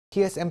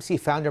TSMC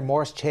founder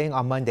Morris Chang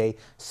on Monday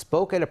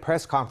spoke at a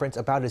press conference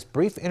about his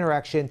brief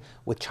interaction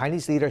with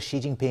Chinese leader Xi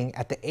Jinping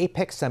at the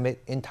APEC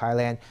summit in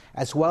Thailand,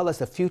 as well as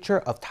the future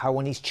of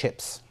Taiwanese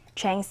chips.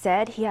 Chang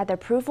said he had the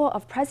approval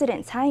of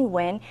President Tsai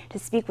Ing-wen to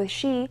speak with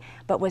Xi,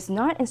 but was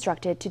not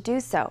instructed to do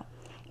so.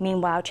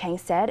 Meanwhile, Chang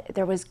said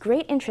there was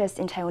great interest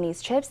in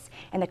Taiwanese chips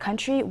and the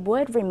country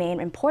would remain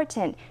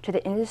important to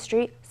the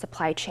industry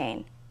supply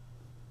chain.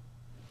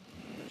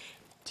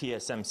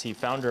 TSMC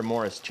founder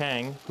Morris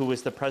Chang, who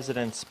was the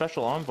president's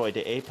special envoy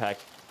to APEC,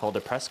 held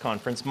a press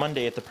conference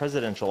Monday at the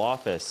presidential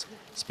office.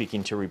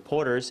 Speaking to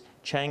reporters,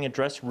 Chang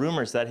addressed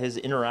rumors that his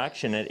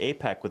interaction at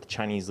APEC with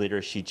Chinese leader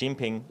Xi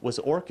Jinping was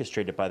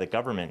orchestrated by the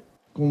government.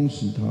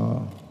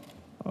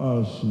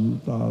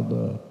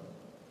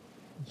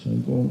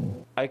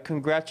 I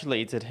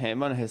congratulated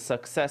him on his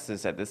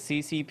successes at the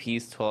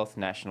CCP's 12th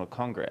National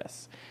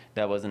Congress.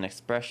 That was an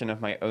expression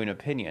of my own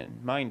opinion,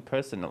 mine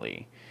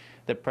personally.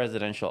 The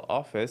presidential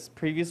office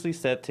previously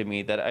said to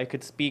me that I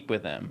could speak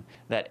with him,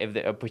 that if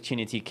the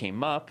opportunity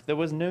came up, there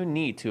was no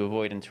need to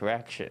avoid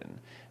interaction,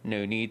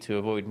 no need to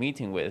avoid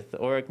meeting with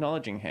or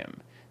acknowledging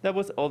him. That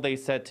was all they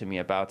said to me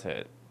about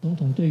it.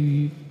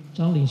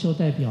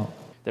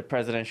 The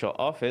presidential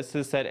office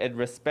has said it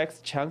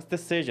respects Chang's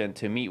decision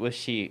to meet with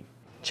Xi.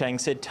 Chang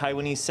said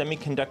Taiwanese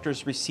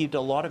semiconductors received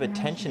a lot of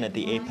attention at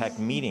the APEC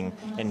meeting,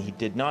 and he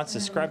did not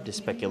subscribe to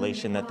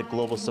speculation that the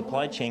global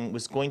supply chain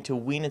was going to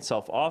wean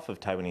itself off of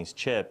Taiwanese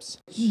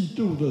chips.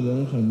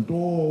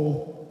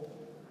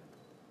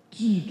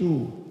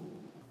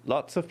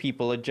 Lots of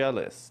people are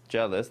jealous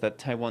that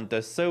Taiwan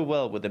does so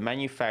well with the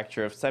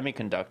manufacture of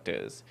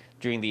semiconductors.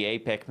 During the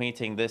APEC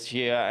meeting this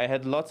year, I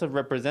had lots of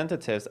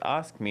representatives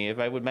ask me if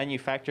I would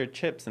manufacture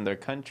chips in their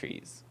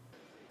countries.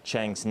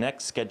 Chang's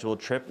next scheduled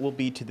trip will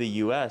be to the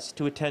U.S.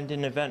 to attend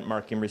an event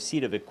marking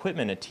receipt of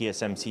equipment at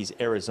TSMC's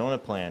Arizona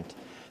plant.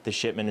 The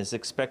shipment is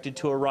expected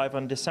to arrive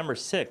on December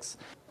 6th,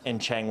 and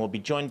Chang will be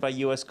joined by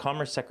U.S.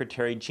 Commerce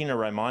Secretary Gina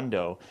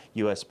Raimondo.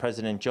 U.S.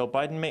 President Joe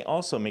Biden may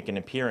also make an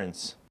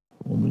appearance.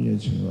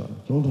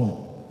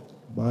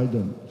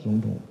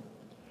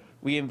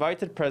 We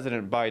invited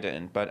President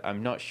Biden, but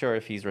I'm not sure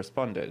if he's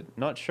responded,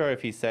 not sure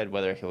if he said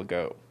whether he'll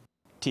go.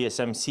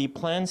 TSMC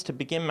plans to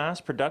begin mass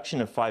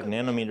production of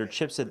 5nm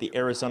chips at the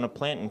Arizona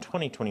plant in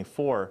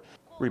 2024.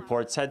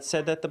 Reports had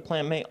said that the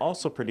plant may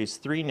also produce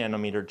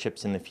 3nm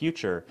chips in the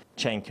future.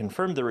 Chang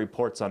confirmed the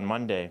reports on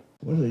Monday.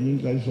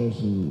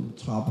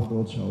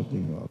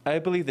 I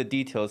believe the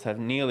details have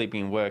nearly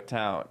been worked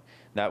out.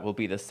 That will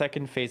be the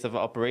second phase of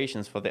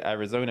operations for the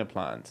Arizona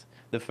plant.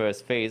 The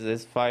first phase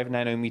is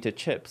 5nm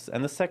chips,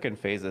 and the second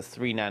phase is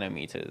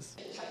 3nm.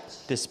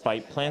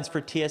 Despite plans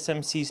for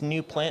TSMC's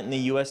new plant in the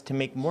U.S. to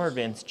make more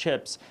advanced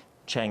chips,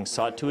 Chang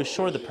sought to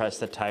assure the press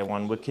that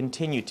Taiwan would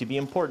continue to be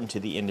important to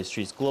the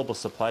industry's global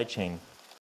supply chain.